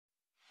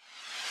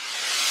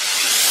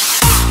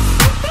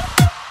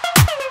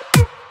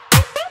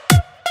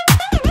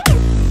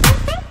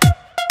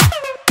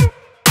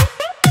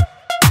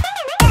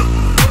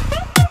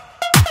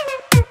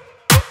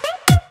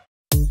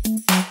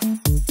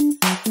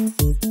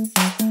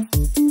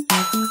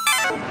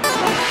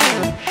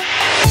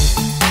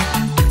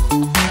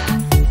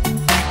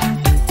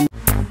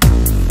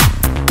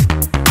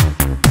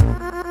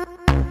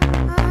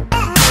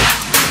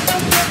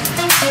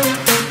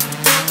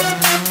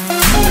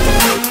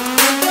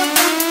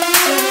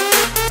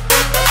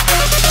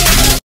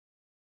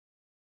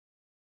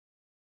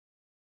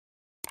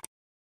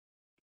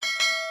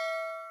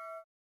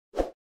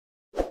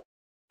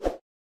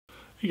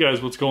guys,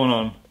 what's going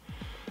on?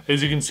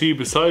 As you can see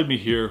beside me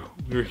here,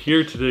 we're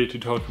here today to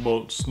talk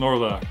about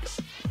Snorlax.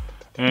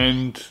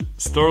 And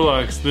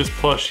Snorlax, this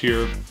plush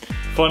here,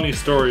 funny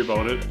story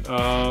about it.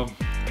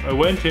 I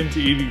went into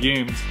EV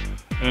Games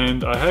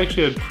and I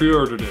actually had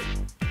pre-ordered it.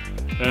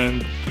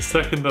 And the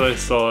second that I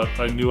saw it,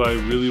 I knew I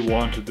really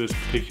wanted this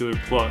particular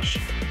plush.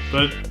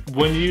 But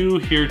when you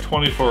hear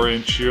 24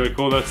 inch, you're like,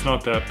 oh, that's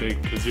not that big,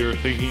 because you're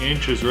thinking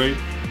inches, right?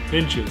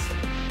 Inches.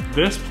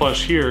 This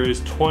plush here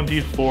is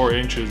 24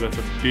 inches, that's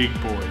a big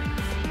boy.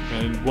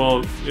 And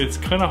well, it's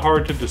kind of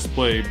hard to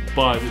display,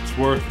 but it's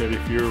worth it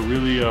if you're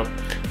really a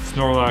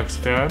Snorlax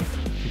fan.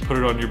 You put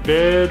it on your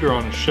bed or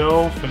on a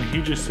shelf, and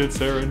he just sits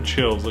there and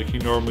chills like he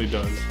normally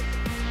does.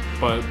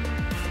 But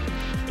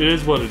it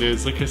is what it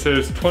is. Like I said,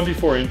 it's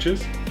 24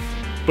 inches.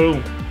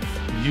 Boom.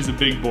 And he's a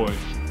big boy.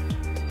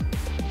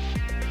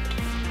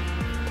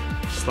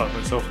 Slap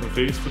myself in the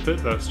face with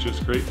it. That's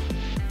just great.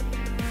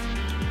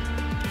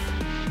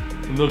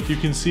 And look, you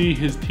can see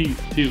his teeth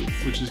too,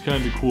 which is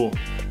kind of cool.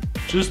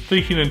 Just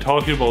thinking and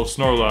talking about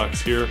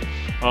Snorlax here.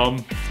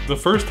 The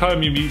first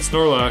time you meet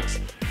Snorlax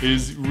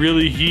is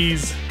really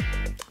he's,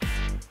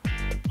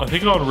 I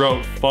think, on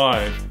Route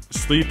 5,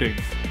 sleeping.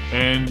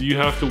 And you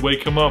have to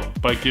wake him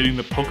up by getting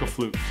the Poke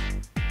Flute,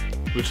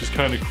 which is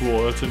kind of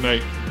cool. That's a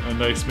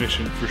nice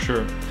mission for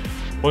sure.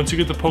 Once you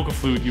get the Poke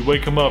Flute, you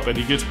wake him up and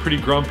he gets pretty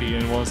grumpy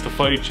and wants to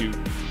fight you.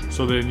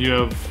 So then you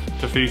have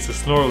to face a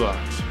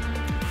Snorlax.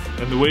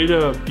 And the way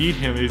to beat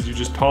him is you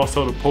just toss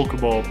out a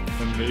Pokeball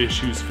and the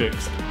issue's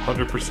fixed.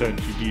 100%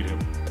 you beat him.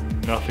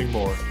 Nothing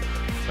more.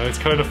 And it's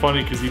kind of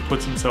funny because he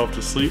puts himself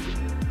to sleep,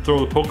 throw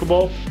the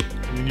Pokeball,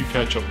 and then you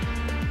catch him.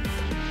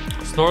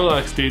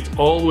 Snorlax dates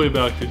all the way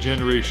back to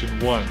Generation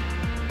 1,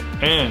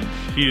 and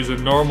he is a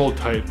normal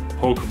type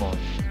Pokemon.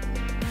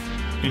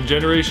 In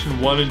Generation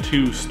 1 and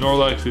 2,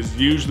 Snorlax is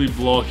usually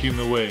blocking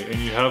the way, and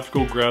you have to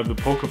go grab the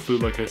Poke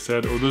Flute like I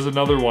said, or there's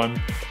another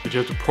one that you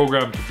have to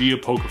program to be a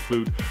Poke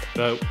Flute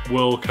that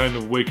will kind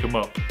of wake him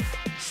up.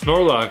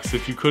 Snorlax,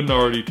 if you couldn't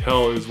already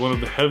tell, is one of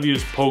the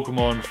heaviest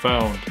Pokemon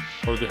found,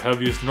 or the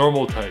heaviest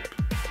normal type.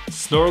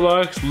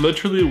 Snorlax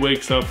literally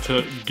wakes up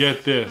to,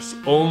 get this,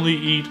 only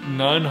eat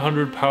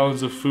 900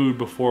 pounds of food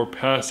before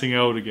passing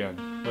out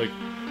again. Like,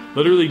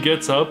 literally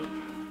gets up,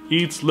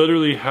 eats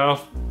literally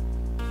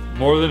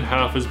more than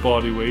half his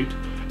body weight,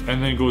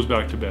 and then goes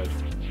back to bed.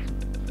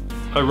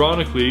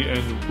 Ironically,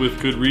 and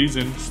with good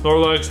reason,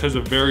 Snorlax has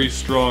a very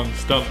strong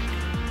stomach.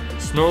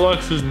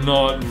 Snorlax is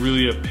not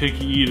really a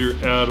picky eater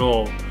at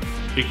all.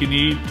 It can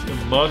eat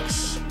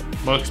muck's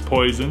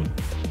poison,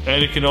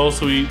 and it can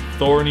also eat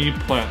thorny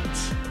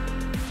plants.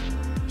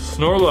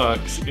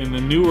 Snorlax, in the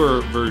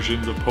newer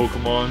versions of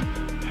Pokemon,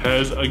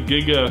 has a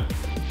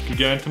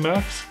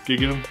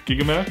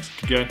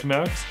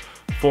Gigantamax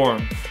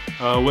form.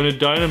 When it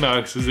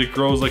Dynamaxes, it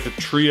grows like a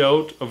tree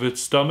out of its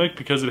stomach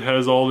because it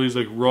has all these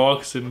like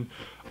rocks and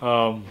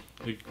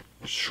like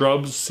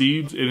shrubs,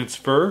 seeds in its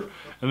fur,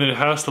 and then it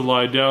has to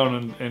lie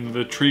down and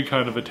the tree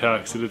kind of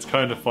attacks it. It's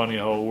kind of funny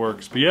how it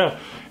works. But yeah,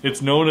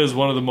 it's known as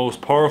one of the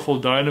most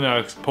powerful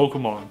Dynamax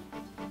Pokemon.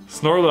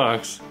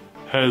 Snorlax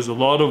has a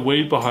lot of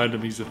weight behind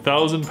him. He's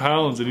 1,000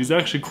 pounds and he's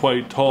actually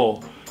quite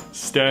tall,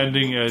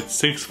 standing at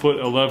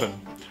 6'11".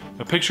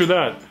 Now picture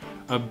that,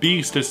 a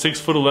beast at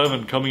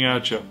 6'11" coming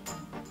at you.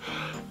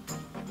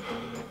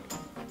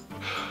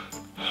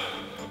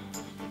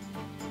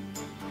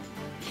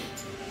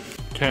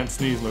 Can't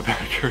sneeze, my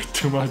back hurts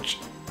too much.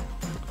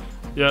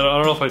 Yeah, I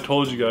don't know if I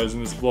told you guys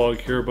in this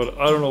vlog here, but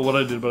I don't know what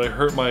I did, but I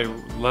hurt my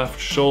left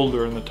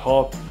shoulder in the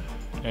top,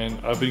 and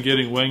I've been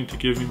getting Wang to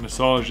give me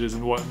massages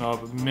and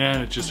whatnot, but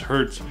man, it just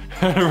hurts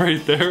right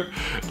there.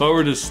 If I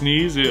were to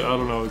sneeze, I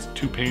don't know, it's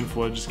too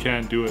painful, I just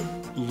can't do it.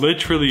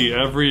 Literally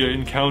every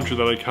encounter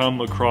that I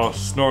come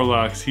across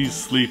Snorlax, he's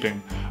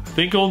sleeping. I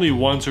think only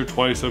once or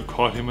twice I've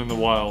caught him in the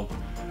wild,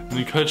 and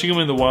then catching him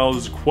in the wild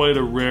is quite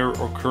a rare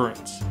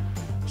occurrence.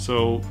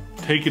 So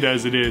take it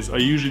as it is. I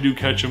usually do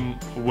catch him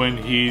when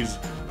he's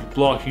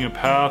blocking a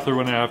path or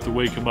when I have to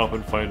wake him up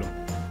and fight him.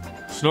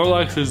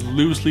 Snorlax is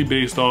loosely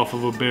based off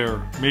of a bear,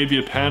 maybe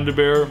a panda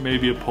bear,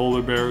 maybe a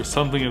polar bear,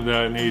 something of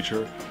that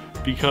nature,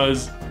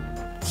 because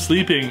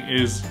sleeping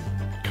is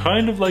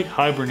kind of like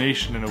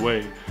hibernation in a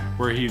way,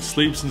 where he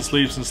sleeps and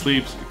sleeps and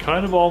sleeps. It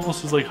kind of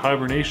almost is like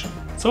hibernation.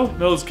 So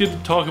now let's get to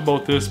talk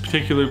about this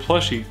particular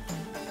plushie.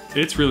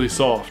 It's really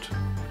soft.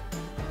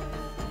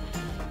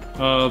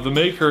 The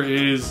maker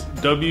is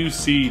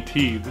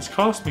WCT. This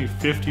cost me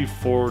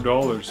 $54,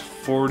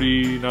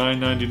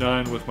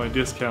 $49.99 with my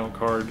discount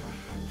card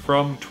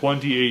from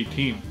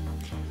 2018.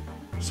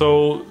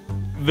 So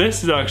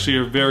this is actually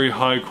a very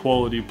high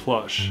quality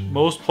plush.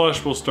 Most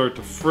plush will start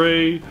to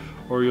fray,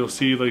 or you'll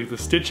see like the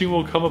stitching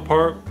will come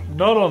apart.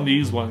 Not on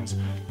these ones.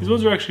 These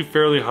ones are actually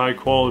fairly high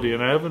quality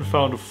and I haven't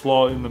found a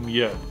flaw in them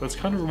yet. That's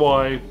kind of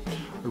why I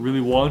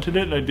really wanted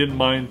it, and I didn't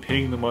mind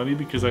paying the money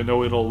because I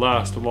know it'll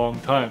last a long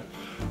time.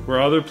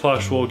 Where other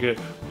plush will get,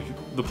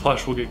 the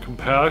plush will get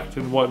compact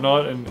and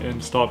whatnot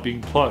and stop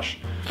being plush.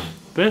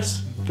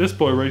 This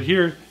boy right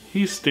here,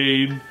 he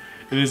stayed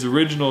in his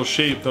original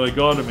shape that I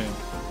got him in.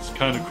 It's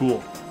kind of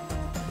cool.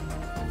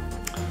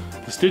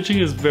 stitching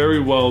is very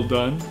well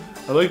done.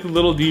 I like the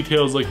little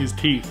details like his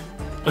teeth.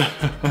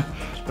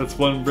 That's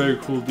one very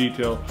cool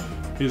detail.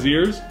 His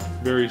ears,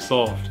 very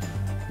soft.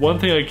 One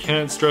thing I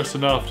can't stress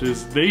enough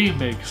is they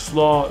make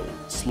sloth?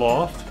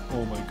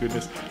 Oh my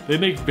goodness. They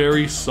make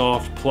very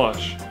soft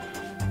plush.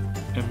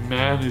 And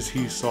man is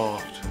he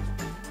soft.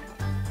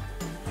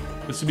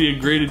 This would be a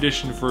great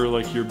addition for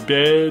like your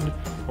bed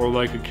or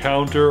like a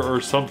counter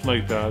or something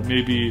like that.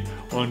 Maybe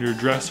on your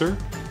dresser.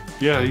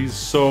 Yeah, he's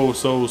so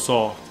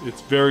soft.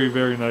 It's very,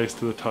 very nice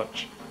to the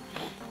touch.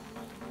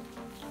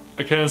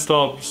 I can't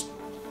stop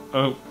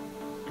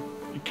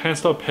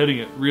petting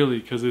it really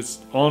because it's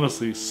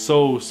honestly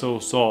so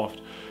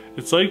soft.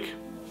 It's like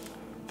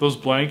those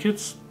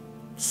blankets.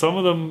 Some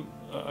of them,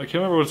 I can't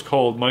remember what it's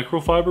called,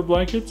 microfiber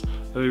blankets.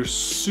 They're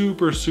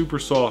super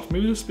soft.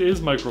 Maybe this is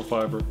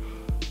microfiber.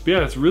 But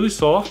yeah, it's really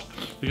soft.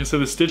 Like I said,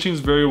 the stitching is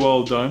very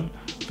well done.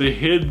 They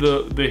hid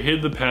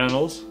the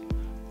panels,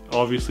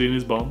 obviously in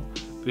his bum.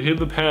 They hid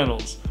the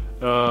panels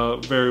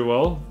very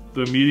well.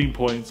 The meeting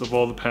points of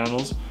all the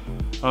panels.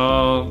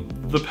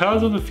 The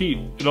pads on the feet,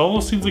 it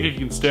almost seems like it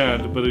can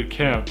stand, but it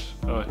can't.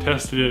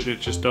 Tested it,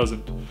 it just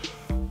doesn't.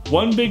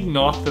 One big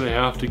knock that I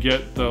have to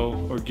get though,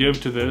 or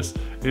give to this,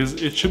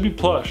 is it should be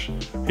plush.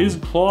 His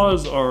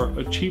claws are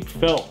a cheap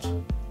felt.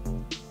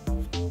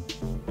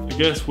 I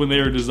guess when they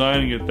were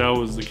designing it that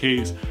was the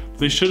case.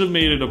 They should have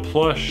made it a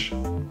plush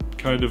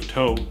kind of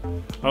toe.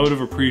 I would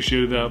have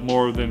appreciated that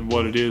more than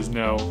what it is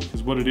now,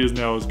 because what it is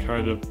now is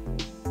kind of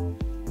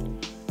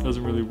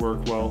doesn't really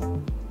work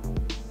well.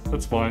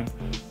 That's fine.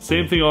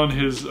 Same thing on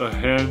his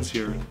hands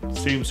here.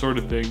 Same sort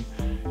of thing.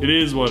 It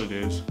is what it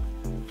is.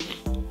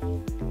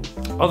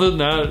 Other than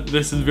that,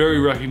 this is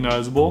very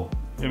recognizable.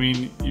 I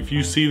mean, if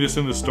you see this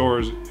in the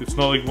stores, it's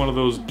not like one of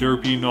those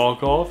derpy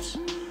knockoffs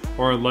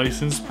or a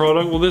licensed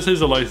product. Well, this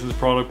is a licensed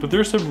product, but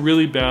there's some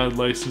really bad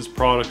licensed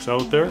products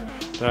out there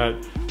that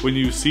when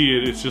you see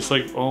it, it's just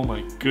like, oh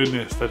my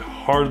goodness, that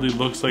hardly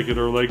looks like it,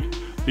 or like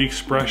the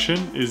expression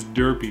is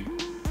derpy.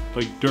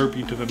 Like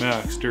derpy to the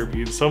max, derpy.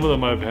 And some of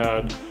them I've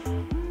had,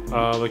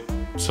 like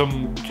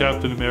some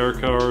Captain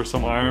America or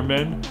some Iron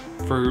Man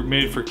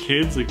made for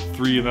kids, like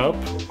 3 and up,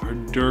 are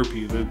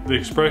derpy. The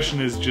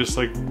expression is just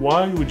like,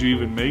 why would you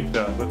even make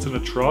that? That's an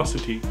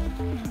atrocity.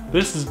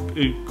 This is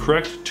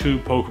correct to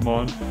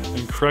Pokemon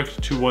and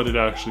correct to what it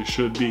actually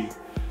should be.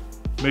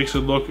 Makes it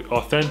look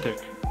authentic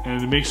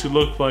and it makes it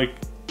look like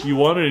you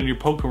want it in your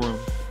Poke room.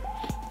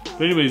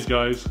 But anyways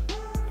guys,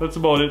 that's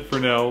about it for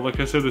now. Like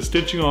I said, the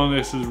stitching on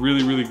this is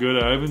really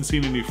good. I haven't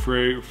seen any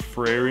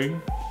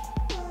fraying.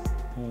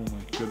 Oh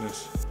my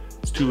goodness.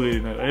 It's too late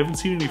at night. I haven't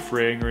seen any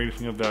fraying or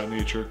anything of that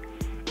nature.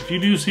 If you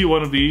do see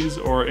one of these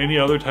or any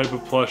other type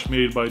of plush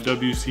made by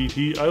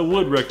WCT, I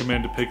would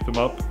recommend to pick them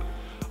up.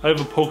 I have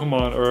a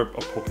Pokemon,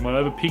 I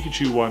have a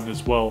Pikachu one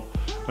as well.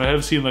 And I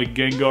have seen like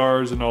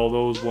Gengars and all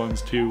those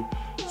ones too.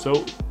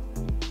 So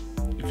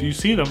if you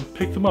see them,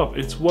 pick them up.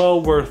 It's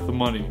well worth the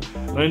money.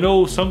 And I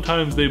know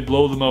sometimes they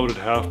blow them out at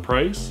half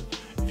price.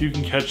 If you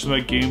can catch them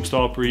at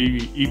GameStop or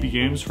EB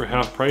Games for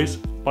half price,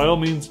 by all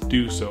means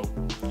do so.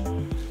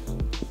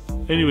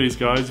 Anyways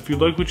guys, if you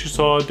like what you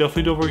saw,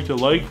 definitely don't forget to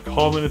like,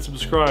 comment, and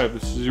subscribe.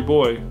 This is your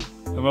boy.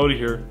 I'm out of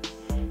here.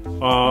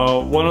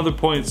 One other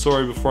point,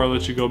 sorry, before I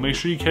let you go. Make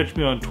sure you catch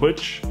me on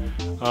Twitch.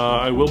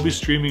 I will be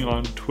streaming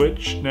on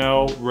Twitch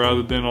now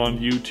rather than on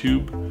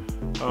YouTube.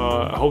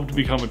 I hope to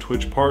become a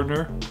Twitch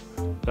partner.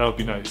 That would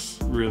be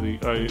nice, really.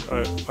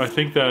 I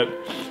think that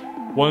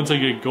once I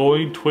get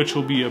going, Twitch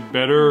will be a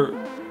better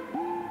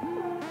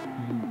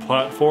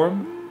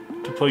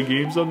platform to play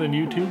games on than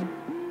YouTube.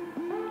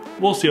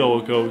 We'll see how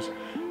it goes.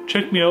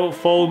 Check me out,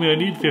 follow me. I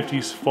need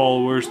 50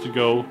 followers to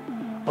go.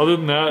 Other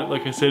than that,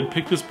 like I said,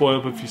 pick this boy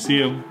up if you see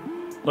him.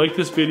 Like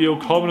this video,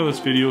 comment on this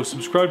video,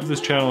 subscribe to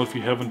this channel if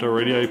you haven't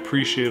already. I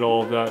appreciate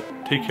all of that.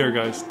 Take care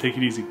guys, take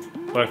it easy.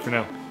 Bye for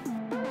now.